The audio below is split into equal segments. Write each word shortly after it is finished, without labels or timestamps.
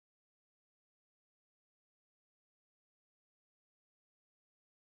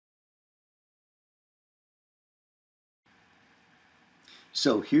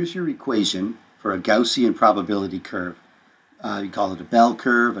So here's your equation for a Gaussian probability curve. You call it a bell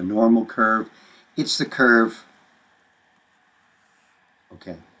curve, a normal curve. It's the curve,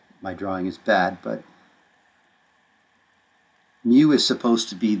 okay, my drawing is bad, but mu is supposed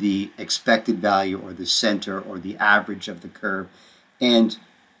to be the expected value or the center or the average of the curve. And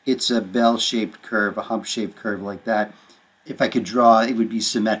it's a bell-shaped curve, a hump-shaped curve like that. If I could draw, it would be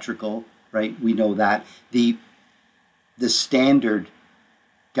symmetrical, right? We know that. The standard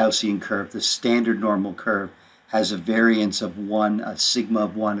Gaussian curve, the standard normal curve, has a variance of 1, a sigma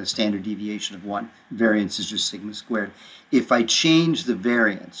of 1, a standard deviation of 1. Variance is just sigma squared. If I change the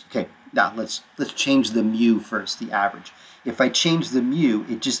variance, okay, now let's change the mu first, the average. If I change the mu,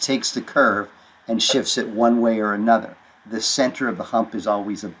 it just takes the curve and shifts it one way or another. The center of the hump is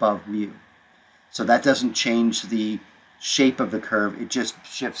always above mu. So that doesn't change the shape of the curve, it just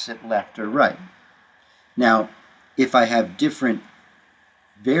shifts it left or right. Now, if I have different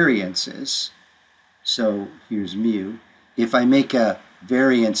variances, so here's mu, if I make a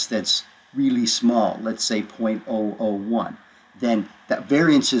variance that's really small, let's say 0.001, then that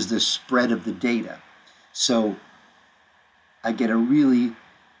variance is the spread of the data. So I get a really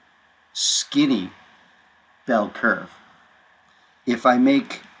skinny bell curve. If I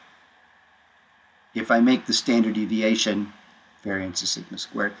make the standard deviation, variance is sigma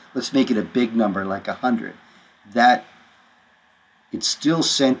squared, let's make it a big number like 100, that it's still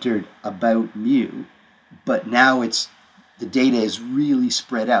centered about mu, but now the data is really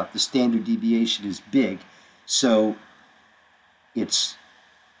spread out. The standard deviation is big, so it's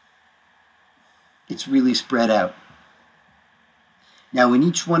really spread out. Now in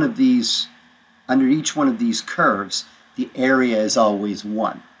each one of these, under each one of these curves, the area is always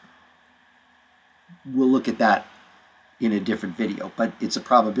 1. We'll look at that in a different video, but it's a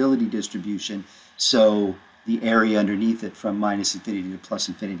probability distribution, so the area underneath it from minus infinity to plus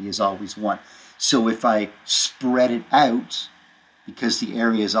infinity is always 1. So if I spread it out, because the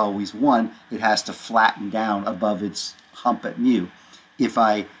area is always 1, it has to flatten down above its hump at mu. If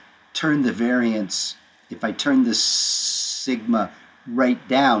I turn the variance, if I turn the sigma right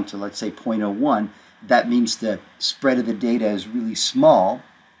down to, let's say, 0.01, that means the spread of the data is really small,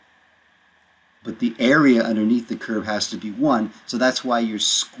 but the area underneath the curve has to be 1, so that's why you're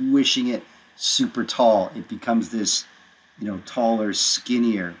squishing it super tall. It becomes this, taller,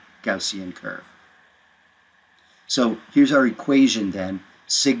 skinnier Gaussian curve. So here's our equation then.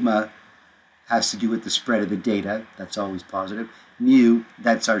 Sigma has to do with the spread of the data. That's always positive. Mu,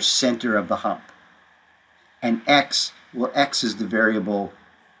 that's our center of the hump. And x, well, x is the variable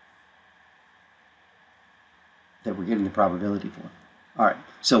that we're getting the probability for. All right,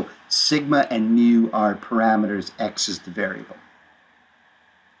 so sigma and mu are parameters, x is the variable.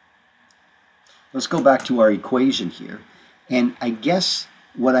 Let's go back to our equation here. And I guess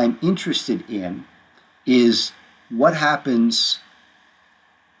what I'm interested in is what happens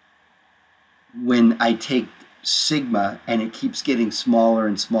when I take sigma and it keeps getting smaller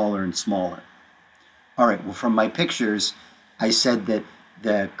and smaller and smaller. All right, well, from my pictures, I said that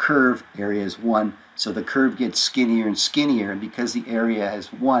the curve area is 1, so the curve gets skinnier and skinnier, and because the area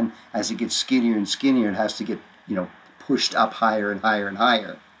is 1, as it gets skinnier and skinnier, it has to get, pushed up higher and higher and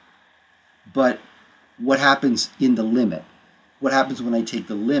higher. But what happens in the limit? What happens when I take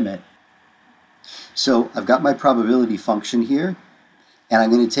the limit? So I've got my probability function here, and I'm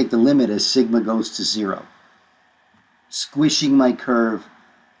going to take the limit as sigma goes to 0, squishing my curve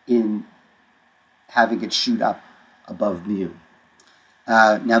in having it shoot up above mu.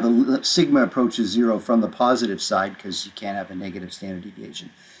 Now the sigma approaches 0 from the positive side because you can't have a negative standard deviation.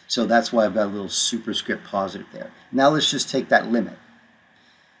 So that's why I've got a little superscript positive there. Now let's just take that limit.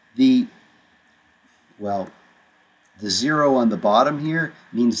 The 0 on the bottom here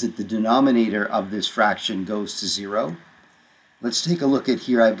means that the denominator of this fraction goes to 0. Let's take a look at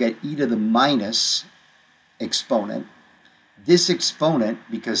here. I've got e to the minus exponent. This exponent,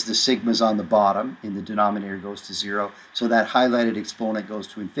 because the sigma is on the bottom and the denominator goes to 0, so that highlighted exponent goes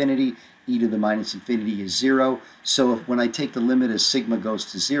to infinity. E to the minus infinity is 0. So when I take the limit as sigma goes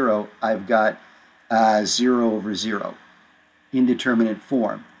to 0, I've got 0 over 0, indeterminate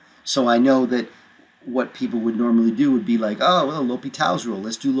form. So I know that what people would normally do would be like, oh, well, L'Hopital's rule.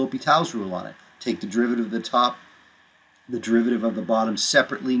 Let's do L'Hopital's rule on it. Take the derivative of the top, the derivative of the bottom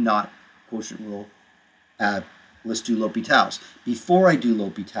separately, not quotient rule. Let's do L'Hopital's. Before I do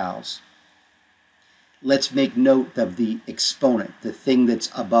L'Hopital's, let's make note of the exponent, the thing that's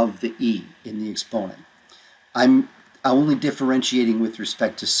above the e in the exponent. I'm only differentiating with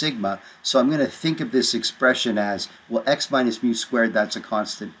respect to sigma, so I'm going to think of this expression as, well, x minus mu squared, that's a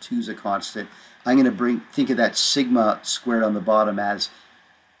constant, 2 is a constant, I'm going to think of that sigma squared on the bottom as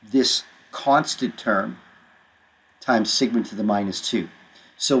this constant term times sigma to the minus 2.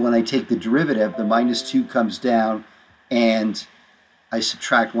 So when I take the derivative, the minus 2 comes down and I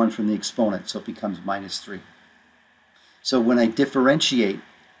subtract 1 from the exponent, so it becomes minus 3. So when I differentiate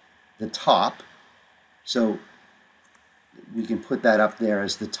the top, so we can put that up there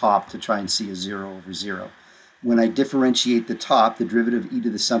as the top to try and see a 0 over 0. When I differentiate the top, the derivative of e to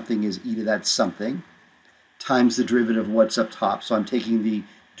the something is e to that something times the derivative of what's up top. So I'm taking the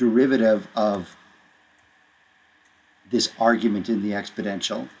derivative of this argument in the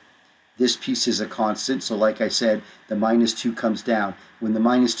exponential. This piece is a constant, so like I said, the minus 2 comes down. When the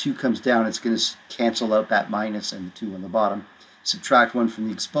minus 2 comes down, it's going to cancel out that minus and the 2 on the bottom. Subtract 1 from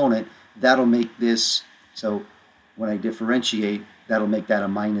the exponent. That'll make this, so when I differentiate, that'll make that a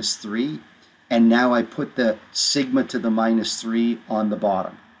minus 3. And now I put the sigma to the minus 3 on the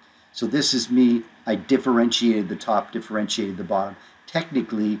bottom. So this is me, I differentiated the top, differentiated the bottom.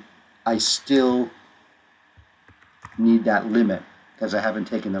 Technically, I still need that limit because I haven't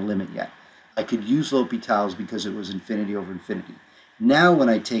taken the limit yet. I could use L'Hopital's because it was infinity over infinity. Now when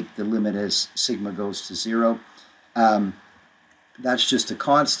I take the limit as sigma goes to 0, that's just a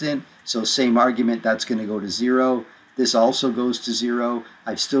constant, so same argument, that's going to go to 0. This also goes to 0.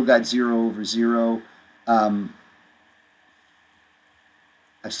 I've still got 0 over 0. I've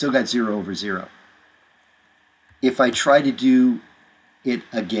still got 0 over 0. If I try to do it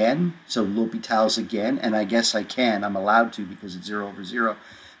again, so L'Hopital's again, and I guess I can, I'm allowed to because it's 0 over 0,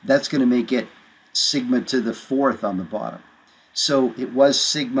 that's going to make it sigma to the 4th on the bottom. So it was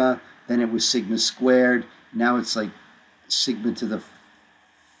sigma, then it was sigma squared, now it's like sigma to the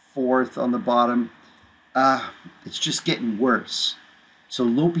 4th on the bottom. It's just getting worse. So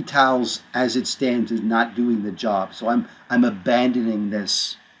L'Hopital's, as it stands, is not doing the job. So I'm abandoning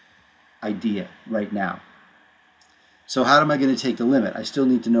this idea right now. So how am I going to take the limit? I still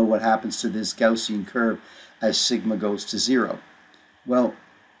need to know what happens to this Gaussian curve as sigma goes to 0. Well,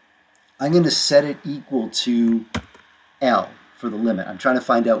 I'm going to set it equal to L for the limit. I'm trying to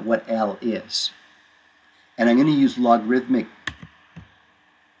find out what L is. And I'm going to use logarithmic.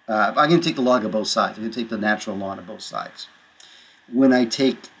 I'm going to take the log of both sides. I'm going to take the natural ln of both sides. When I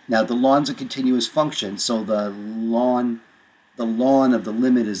take, now the ln's a continuous function, so the ln of the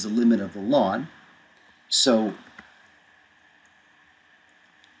limit is the limit of the ln. So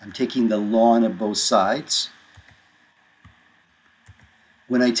I'm taking the ln of both sides.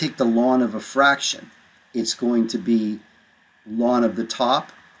 When I take the ln of a fraction, it's going to be ln of the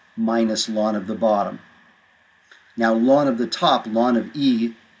top minus ln of the bottom. Now ln of the top, ln of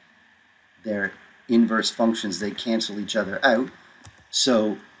e, they're inverse functions, they cancel each other out.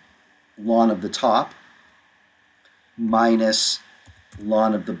 So ln of the top minus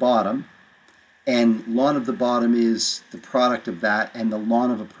ln of the bottom. And ln of the bottom is the product of that, and the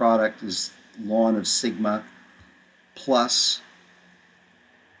ln of a product is ln of sigma plus,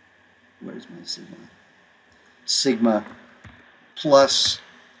 where's my sigma? Sigma plus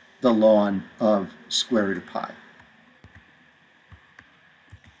the ln of square root of pi.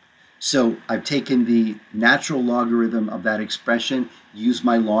 So I've taken the natural logarithm of that expression, used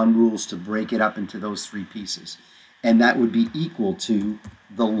my ln rules to break it up into those three pieces. And that would be equal to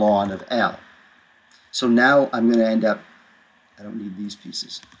the ln of L. So now I'm going to end up, I don't need these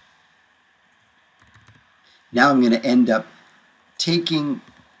pieces. Now I'm going to end up taking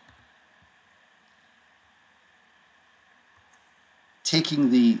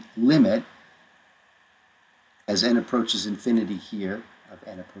the limit as n approaches infinity here, of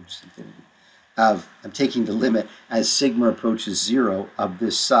n approaches infinity, I'm taking the limit as sigma approaches 0 of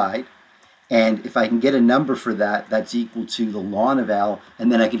this side, and if I can get a number for that, that's equal to the ln of L, and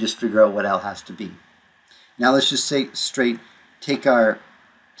then I can just figure out what L has to be. Now let's just say straight, take our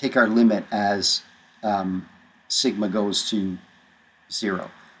limit as sigma goes to 0.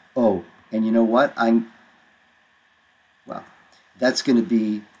 Oh, and you know what? Well, that's going to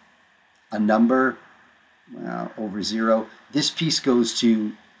be a number over 0. This piece goes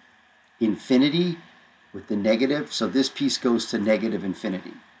to infinity with the negative, so this piece goes to negative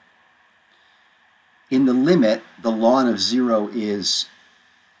infinity. In the limit, the ln of 0 is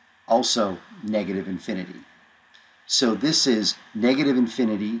also negative infinity. So this is negative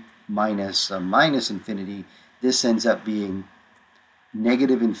infinity minus minus infinity. This ends up being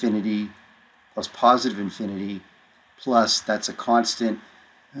negative infinity plus positive infinity plus, that's a constant,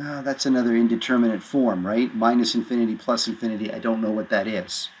 that's another indeterminate form, right? Minus infinity plus infinity, I don't know what that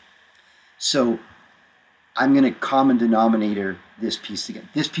is. So I'm going to common denominator this piece again.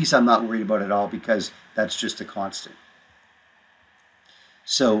 This piece I'm not worried about at all because that's just a constant.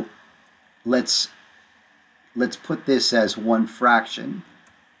 So let's put this as one fraction.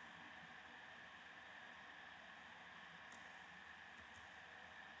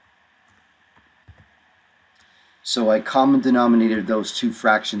 So I common denominated those two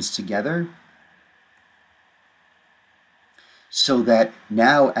fractions together, so that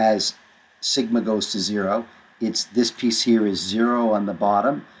now as sigma goes to 0, it's this piece here is 0 on the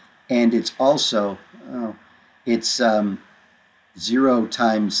bottom, and it's also, it's 0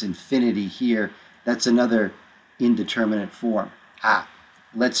 times infinity here. That's another indeterminate form.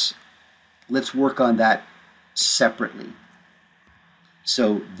 Let's work on that separately.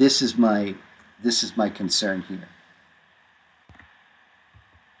 So this is my concern here.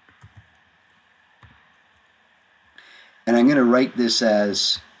 And I'm going to write this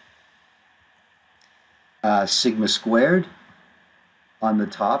as sigma squared on the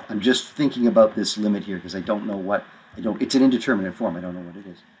top. I'm just thinking about this limit here because I don't know what, it's an indeterminate form. I don't know what it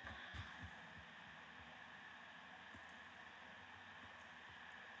is.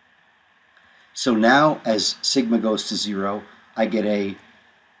 So now as sigma goes to 0, I get a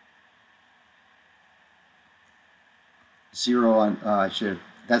 0 on, I should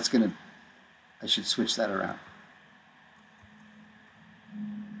switch that around.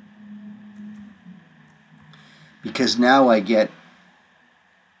 Because now I get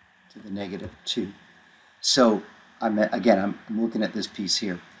to the -2. So I'm looking at this piece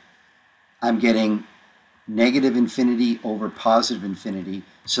here. I'm getting negative infinity over positive infinity.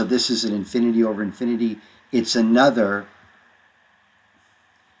 So this is an infinity over infinity. It's another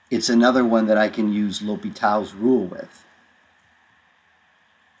one that I can use L'Hopital's rule with.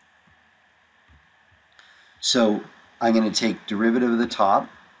 So I'm going to take derivative of the top.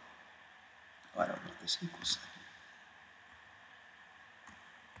 I don't know what this equals.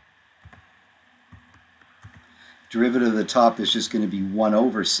 Derivative of the top is just going to be 1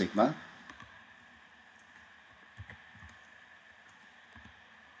 over sigma.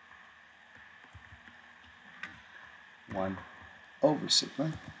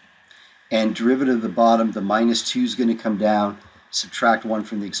 And derivative of the bottom, the -2 is going to come down, subtract 1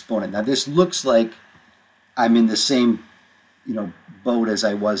 from the exponent. Now this looks like I'm in the same boat as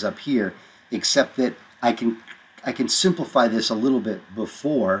I was up here, except that I can simplify this a little bit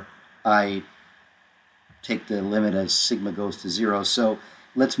before I take the limit as sigma goes to 0. So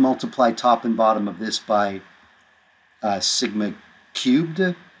let's multiply top and bottom of this by sigma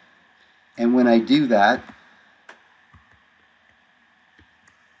cubed. And when I do that,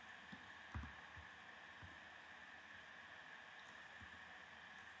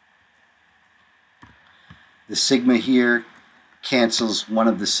 the sigma here cancels one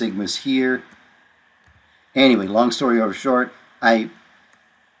of the sigmas here. Anyway, long story over short, I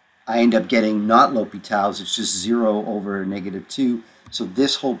end up getting not L'Hopital's, it's just 0 over -2. So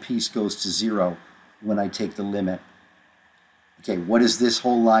this whole piece goes to 0 when I take the limit. Okay, what does this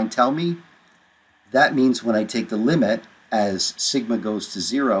whole line tell me? That means when I take the limit as sigma goes to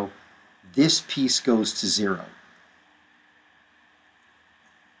 0, this piece goes to 0.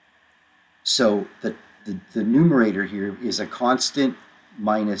 So the numerator here is a constant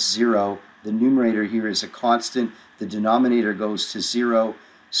minus 0. The numerator here is a constant. The denominator goes to 0.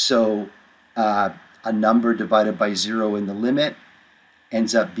 So a number divided by 0 in the limit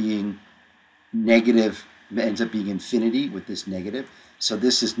ends up being infinity with this negative. So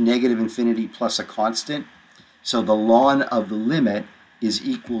this is negative infinity plus a constant. So the ln of the limit is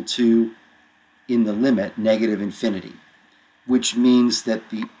equal to, in the limit, negative infinity, which means that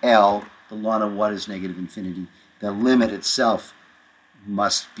the L, the ln of what is negative infinity? The limit itself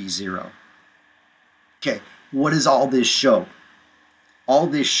must be 0. Okay, what does all this show? All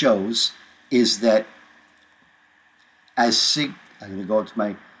this shows is that as I'm going to go to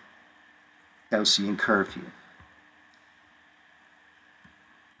my Gaussian curve here.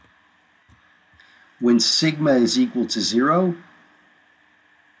 When sigma is equal to 0,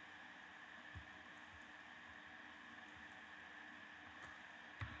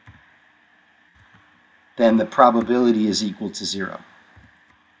 then the probability is equal to 0.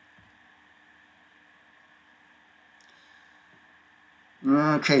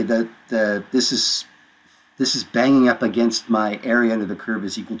 Okay, this is banging up against my area under the curve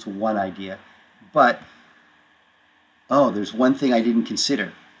is equal to 1 idea. But, there's one thing I didn't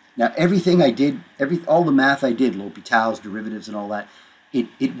consider. Now, everything I did, all the math I did, L'Hopital's, derivatives and all that,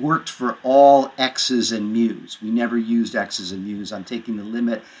 it worked for all x's and mu's. We never used x's and mu's. I'm taking the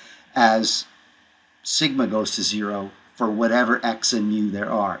limit as sigma goes to 0 for whatever x and mu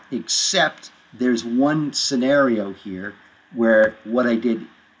there are, except there's one scenario here where what I did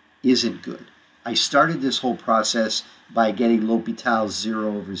isn't good. I started this whole process by getting L'Hopital's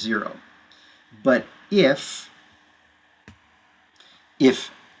 0 over 0. But if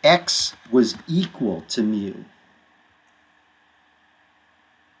x was equal to mu,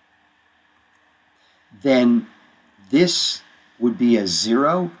 then this would be a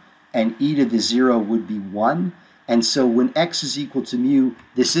 0, and e to the 0 would be 1. And so when x is equal to mu,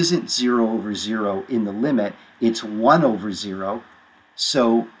 this isn't 0 over 0 in the limit, it's 1 over 0.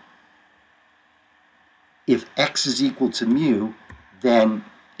 So if x is equal to mu, then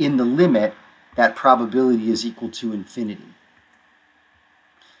in the limit, that probability is equal to infinity.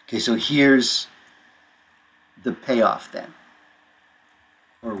 Okay, so here's the payoff then.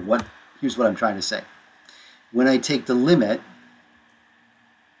 Or here's what I'm trying to say. When I take the limit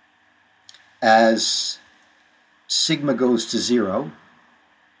as sigma goes to 0,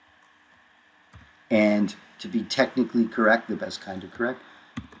 and to be technically correct, the best kind of correct,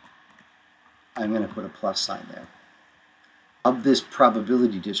 I'm going to put a plus sign there, of this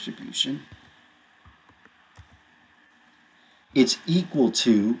probability distribution, it's equal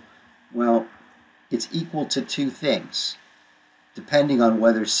to, well, it's equal to two things, depending on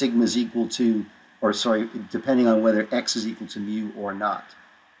whether sigma is equal to, or sorry, depending on whether x is equal to mu or not.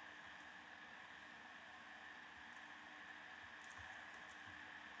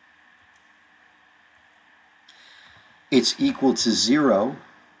 It's equal to 0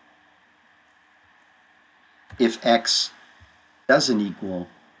 if x doesn't equal,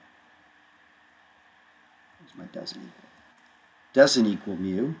 where's my doesn't equal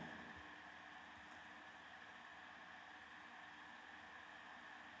mu.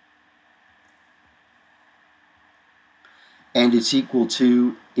 And it's equal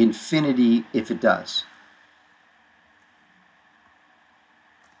to infinity if it does.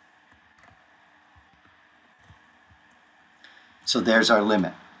 So there's our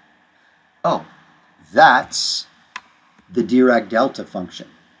limit. Oh, that's the Dirac Delta function,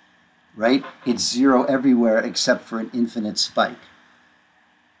 right? It's 0 everywhere except for an infinite spike.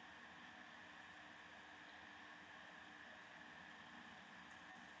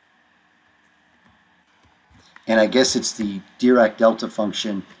 And I guess it's the Dirac Delta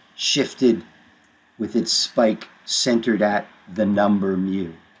function shifted with its spike centered at the number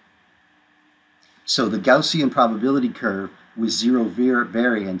mu. So the Gaussian probability curve with 0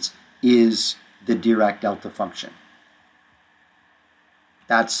 variance is the Dirac Delta function.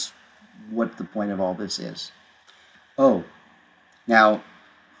 That's what the point of all this is. Oh, now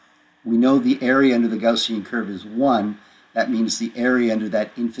we know the area under the Gaussian curve is 1. That means the area under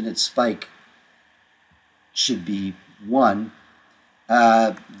that infinite spike should be 1.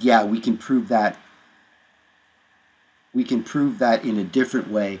 Yeah, we can prove that. We can prove that in a different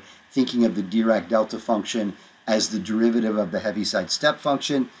way, thinking of the Dirac Delta function as the derivative of the Heaviside step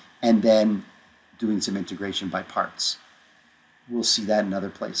function, and then doing some integration by parts. We'll see that in other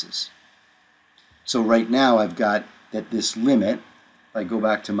places. So right now I've got that this limit, if I go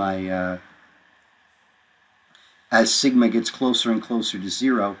back to my, as sigma gets closer and closer to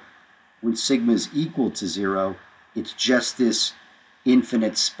 0, when sigma is equal to 0, it's just this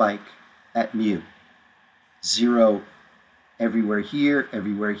infinite spike at mu. 0 everywhere here,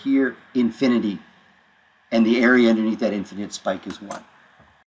 infinity. And the area underneath that infinite spike is 1.